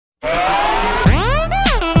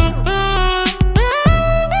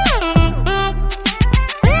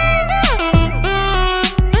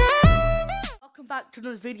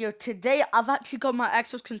video. Today I've actually got my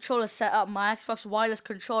Xbox controller set up, my Xbox wireless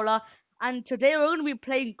controller, and today we're going to be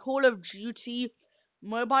playing Call of Duty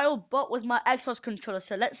mobile, but with my Xbox controller.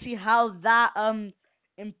 So let's see how that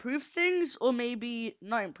improves things, or maybe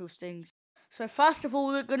not improves things. So first of all,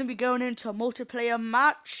 we're going to be going into a multiplayer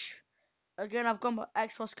match. Again, I've got my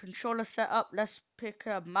Xbox controller set up. Let's pick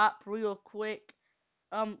a map real quick.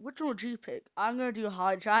 Which one would you pick? I'm gonna do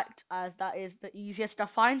hijacked, as that is the easiest I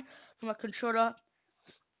find for my controller.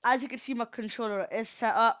 As you can see, my controller is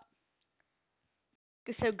set up.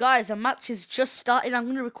 Okay, so guys, the match is just starting. I'm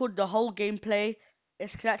gonna record the whole gameplay.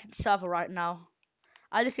 It's connected to server right now.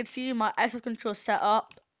 As you can see, my Xbox controller set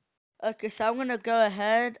up. Okay, so I'm gonna go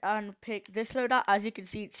ahead and pick this loadout. As you can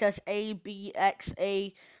see, it says A B X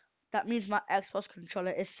A. That means my Xbox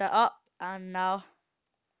controller is set up, and now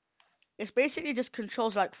it's basically just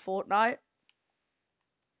controls like Fortnite.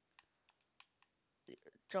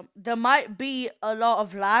 There might be a lot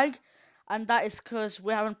of lag, and that is because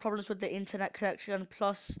we're having problems with the internet connection.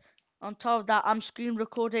 Plus, on top of that, I'm screen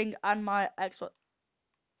recording and my Xbox.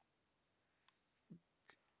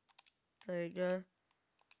 There you go.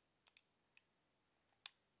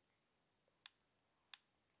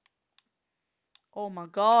 Oh my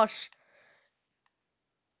gosh.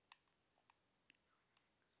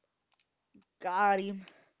 Got him.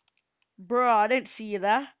 Bro, I didn't see you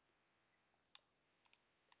there.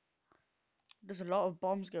 There's a lot of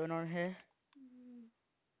bombs going on here.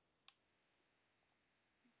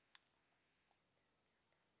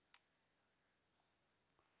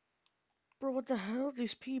 Bro, what the hell are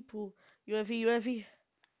these people? UAV, UAV.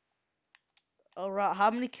 Alright,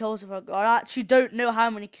 how many kills have I got? I actually don't know how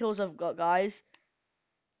many kills I've got, guys.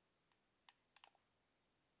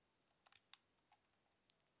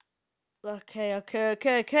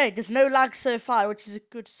 Okay. There's no lag so far, which is a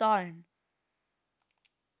good sign.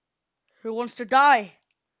 Who wants to die?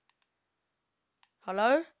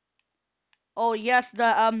 Hello? Oh yes,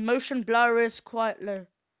 the motion blur is quite low.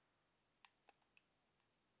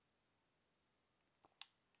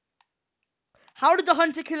 How did the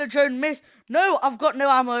hunter killer drone miss? No, I've got no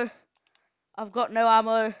ammo. I've got no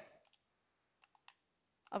ammo.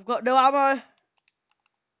 I've got no ammo.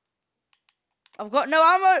 I've got no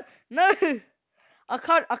ammo. No, I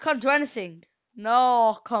can't do anything.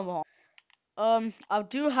 No, come on. I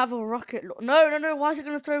do have a rocket. No. Why is it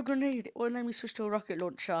gonna throw a grenade? It won't let me switch to a rocket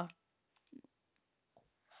launcher.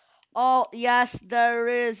 Oh yes, there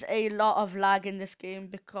is a lot of lag in this game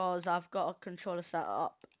because I've got a controller set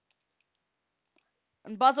up.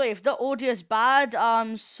 And by the way, if the audio is bad,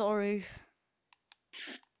 I'm sorry.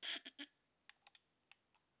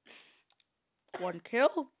 One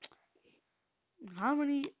kill. How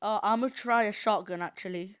many? I'm gonna try a shotgun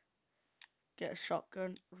actually. Get a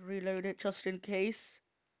shotgun, reload it just in case.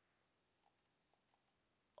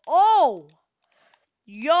 Oh!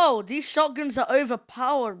 Yo, these shotguns are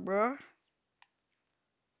overpowered, bro.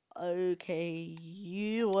 Okay,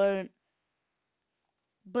 you won't.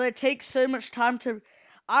 But it takes so much time to.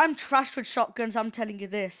 I'm trash with shotguns, I'm telling you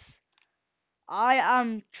this. I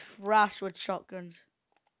am trash with shotguns.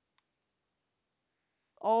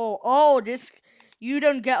 Oh, this. You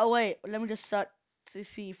don't get away. Let me just search to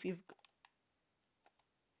see if you've.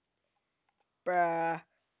 Bruh.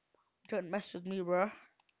 Don't mess with me, bruh.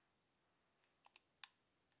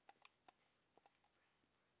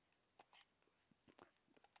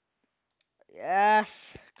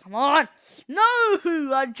 Yes. Come on. No!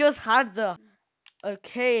 I just had the.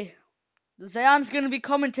 Okay. Zayan's gonna be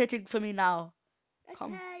commentating for me now.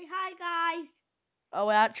 Okay, hi guys. Oh,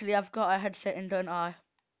 wait, actually, I've got a headset in, don't I?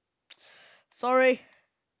 Sorry.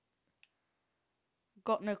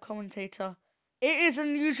 Got no commentator. It is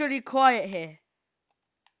unusually quiet here.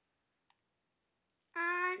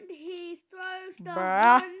 And he throws the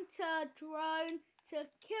Bruh. hunter drone to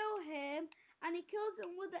kill him, and he kills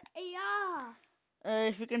him with the AR.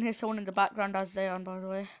 If you can hear someone in the background, that's Zayan, by the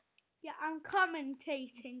way. Yeah, I'm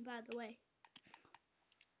commentating, by the way.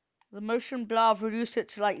 The motion blur, I've reduced it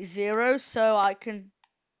to like 0, so I can.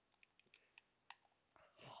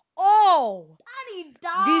 Oh! And he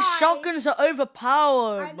died. These shotguns are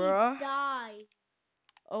overpowered, and bruh. he died.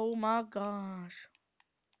 Oh my gosh.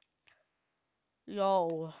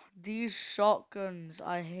 Yo, these shotguns,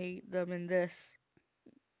 I hate them in this.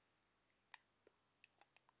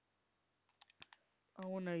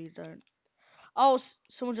 Oh, no, you don't. Oh,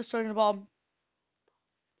 someone just throwing a bomb.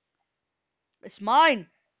 It's mine.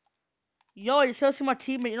 Yo, you're supposed to be my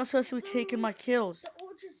teammate. You're not supposed to be taking my kills. They're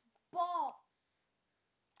all just bots.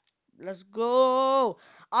 Let's go.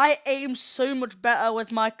 I aim so much better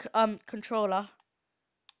with my controller.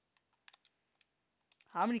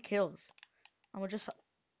 How many kills? I'm just.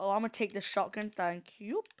 Oh, I'm gonna take the shotgun. Thank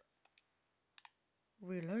you.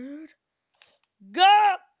 Reload.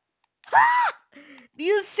 Go! Ha! Do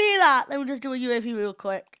you see that? Let me just do a UAV real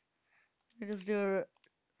quick. Let me just do it.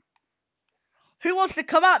 Who wants to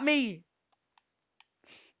come at me?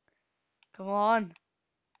 Come on.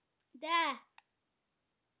 There.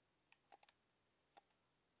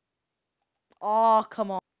 Oh, come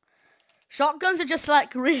on. Shotguns are just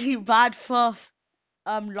like really bad for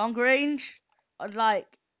long range, like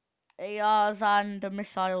ARs and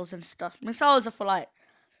missiles and stuff. Missiles are for like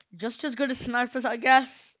just as good as snipers, I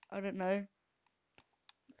guess. I don't know.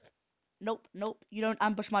 Nope, nope. You don't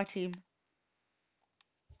ambush my team.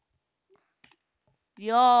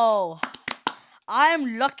 Yo,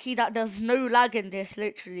 I'm lucky that there's no lag in this.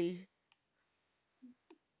 Literally,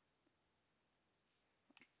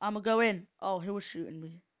 I'ma go in. Oh, he was shooting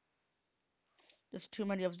me. There's too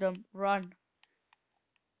many of them. Run.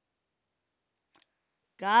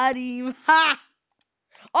 Got him. Ha!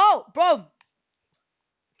 Oh, bro.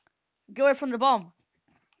 Get away from the bomb.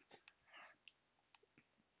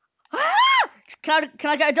 Ah! Can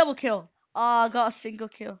I get a double kill? Oh, I got a single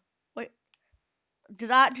kill. Wait.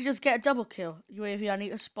 Did I actually just get a double kill? UAV, I need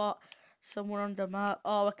to spot someone on the map.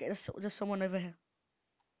 Oh, okay. There's someone over here.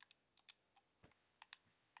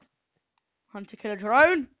 Hunter killer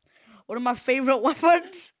drone. One of my favorite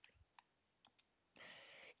weapons.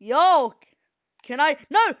 Yo. Can I?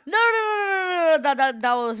 No, no, no, no, no, no, no.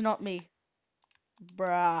 That was not me.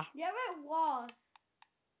 Bruh. Yeah, it was.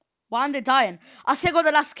 Why am they dying? I said I got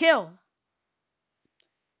the last kill.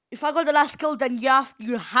 If I got the last kill, then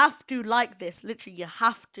you have to like this. Literally, you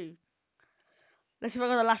have to. Let's see if I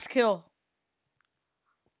got the last kill.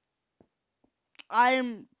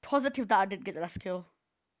 I'm positive that I did get the last kill.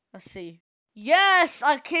 Let's see. Yes,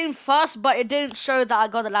 I came first, but it didn't show that I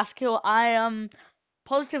got the last kill. I am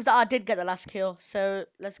positive that I did get the last kill. So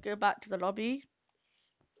let's go back to the lobby.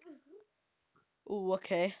 Ooh,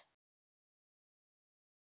 okay.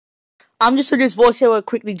 I'm just doing this voiceover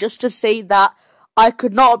quickly just to say that I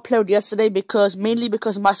could not upload yesterday mainly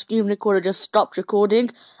because my screen recorder just stopped recording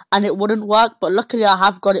and it wouldn't work, but luckily I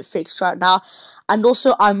have got it fixed right now. And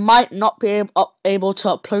also I might not be able to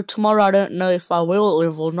upload tomorrow. I don't know if I will or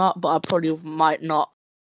will not, but I probably might not.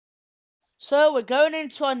 So we're going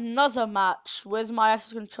into another match with my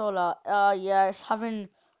Xbox controller. Yeah, it's having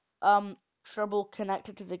trouble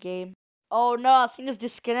connected to the game. Oh no, I think it's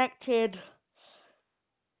disconnected.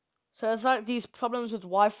 So there's like these problems with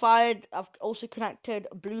Wi-Fi. I've also connected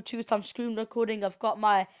Bluetooth. I'm screen recording. I've got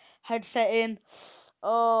my headset in.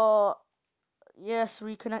 Oh, yes,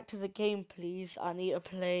 reconnect to the game, please. I need to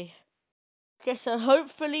play. Okay, so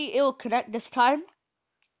hopefully it'll connect this time.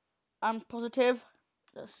 I'm positive.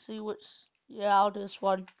 Let's see which. Yeah, I'll do this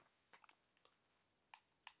one.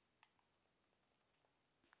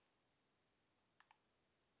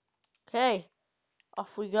 Okay,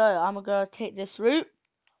 off we go. I'm gonna take this route.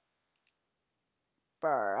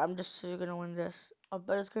 Brr, I'm just gonna win this. I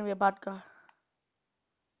bet it's gonna be a bad guy.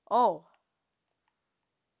 Oh.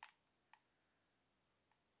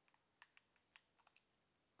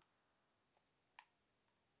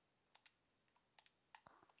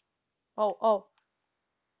 Oh, oh.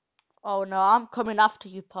 Oh no, I'm coming after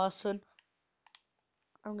you, person.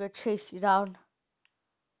 I'm gonna chase you down.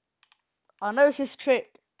 I know his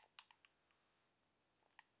trick.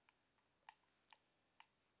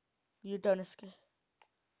 You don't escape.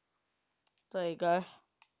 There you go.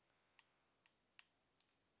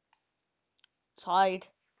 Tied.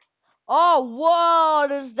 Oh, whoa!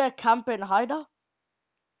 There's the camping hider.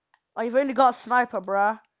 Oh, you've only got a sniper,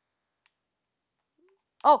 bruh.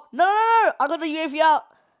 Oh, no, no, no! I got the UAV out.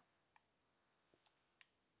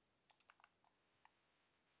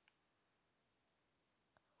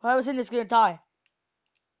 Whoever's in this is gonna die.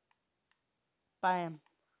 Bam.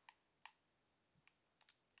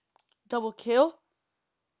 Double kill.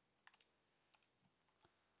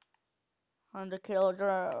 100 kill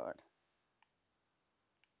drone.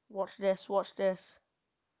 Watch this, watch this.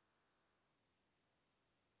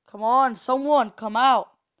 Come on, someone, come out.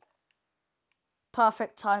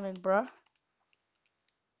 Perfect timing, bruh.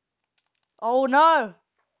 Oh no!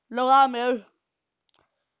 Low ammo.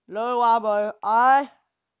 Low ammo.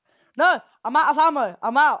 No! I'm out of ammo.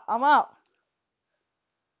 I'm out.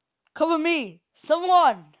 Cover me.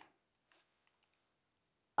 Someone!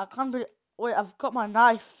 I can't be. Wait, I've got my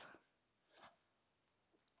knife.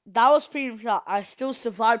 That was pretty much. I still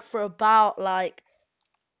survived for about like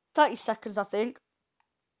 30 seconds, I think.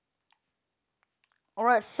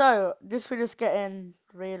 Alright, so this video's getting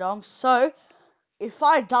really long. So if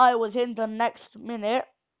I die within the next minute,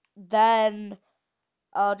 then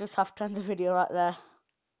I'll just have to end the video right there.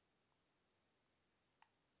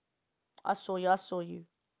 I saw you. I saw you.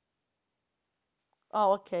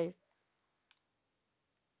 Oh, okay.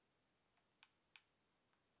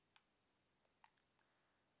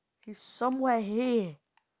 He's somewhere here.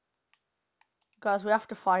 Guys, we have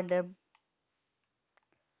to find him.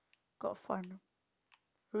 Gotta find him.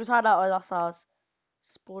 Who's hideout? That's ours.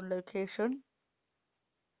 Spawn location.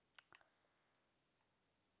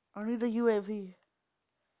 I need the UAV.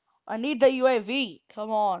 I need the UAV.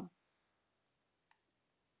 Come on.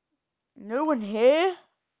 No one here?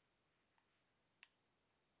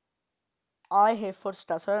 I hear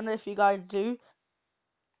footsteps. I don't know if you guys do.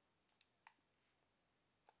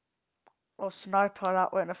 Oh, sniper,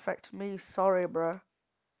 that won't affect me. Sorry, bro.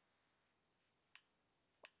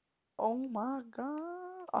 Oh my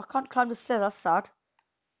god. I can't climb the stairs. That's sad.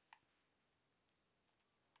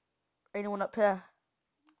 Anyone up here?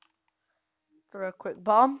 Throw a quick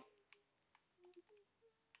bomb.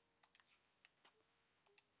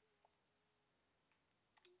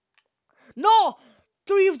 No!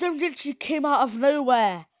 3 of them literally came out of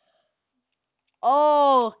nowhere.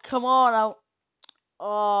 Oh, come on.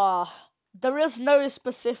 Oh, there is no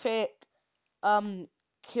specific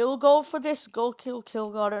kill goal for this. Goal, kill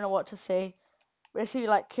goal. I don't know what to say. Basically,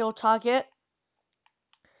 like kill target.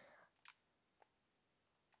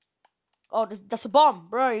 Oh, that's a bomb,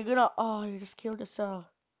 bro. You're gonna. Oh, you just killed yourself.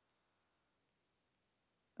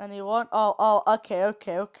 Anyone? Oh, okay.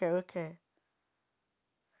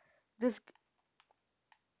 This.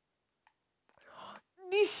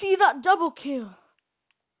 Do you see that double kill?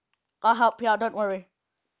 I'll help you out. Don't worry.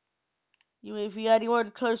 UAV,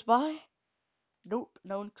 anyone close by? Nope,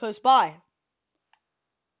 no one close by.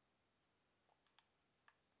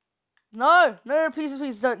 No,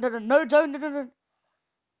 please, don't.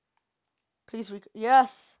 Please,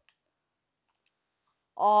 yes.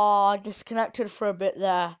 Oh, I disconnected for a bit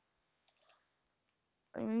there.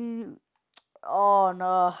 Oh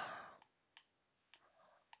no.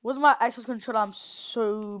 With my Xbox controller, I'm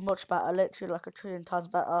so much better. Literally like a trillion times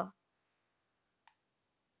better.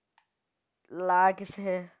 Lag is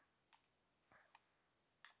here.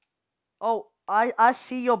 Oh, I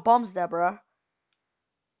see your bombs there, bro.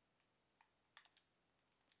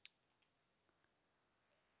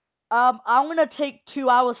 I'm gonna take 2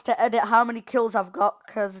 hours to edit how many kills I've got,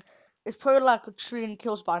 because it's probably like a trillion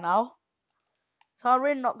kills by now. So I'm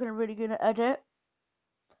really not gonna edit.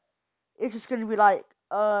 It's just gonna be like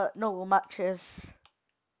normal matches.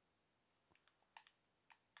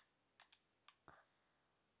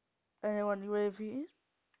 Anyone UAV?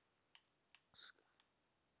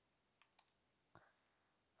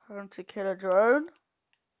 Going to kill a drone.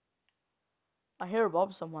 I hear a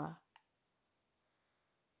bomb somewhere.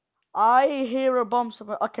 I hear a bomb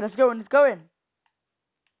somewhere. Okay, let's go.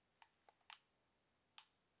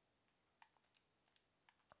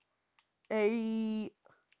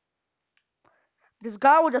 This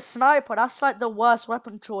guy with a sniper, that's like the worst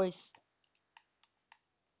weapon choice.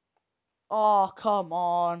 Oh, come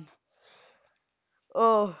on.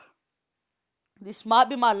 Oh, this might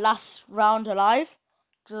be my last round alive.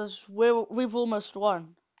 Because we've almost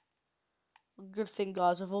won. Good thing,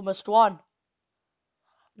 guys, we've almost won.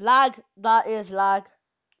 Lag, that is lag.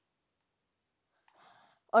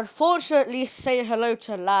 Unfortunately, say hello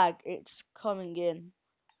to lag. It's coming in.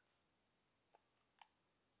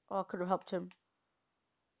 Oh, I could have helped him.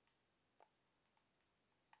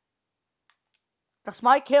 That's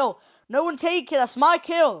my kill. No one take it. That's my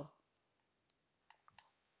kill.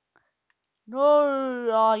 No.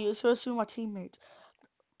 Oh, you're supposed to be my teammate.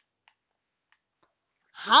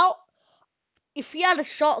 How? If he had a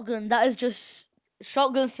shotgun, that is just...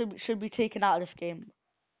 Shotguns should be taken out of this game.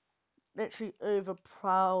 Literally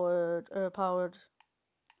overpowered.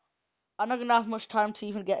 I'm not gonna have much time to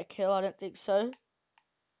even get a kill. I don't think so.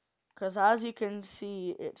 Because as you can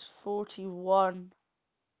see, it's 41.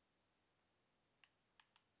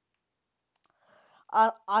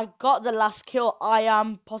 I got the last kill. I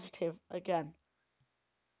am positive again.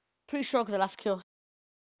 Pretty sure I got the last kill.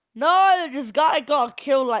 No, this guy got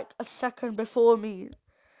killed like a second before me.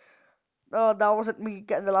 No, that wasn't me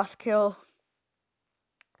getting the last kill.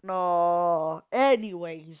 No.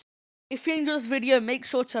 Anyways, if you enjoyed this video, make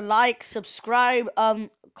sure to like, subscribe,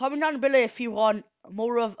 comment down below if you want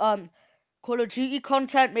more of Call of Duty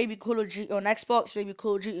content, maybe Call of Duty on Xbox, maybe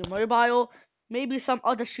Call of Duty Mobile, maybe some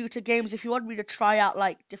other shooter games if you want me to try out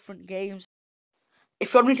like different games.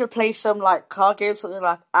 If you want me to play some like car games, something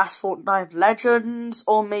like Asphalt 9 Legends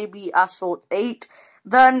or maybe Asphalt 8,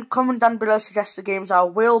 then comment down below suggested games. I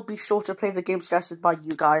will be sure to play the games suggested by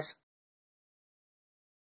you guys.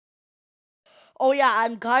 Oh yeah,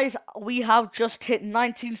 and guys, we have just hit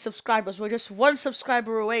 19 subscribers. We're just one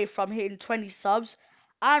subscriber away from hitting 20 subs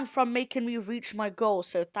and from making me reach my goal.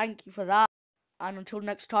 So thank you for that. And until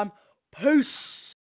next time, peace.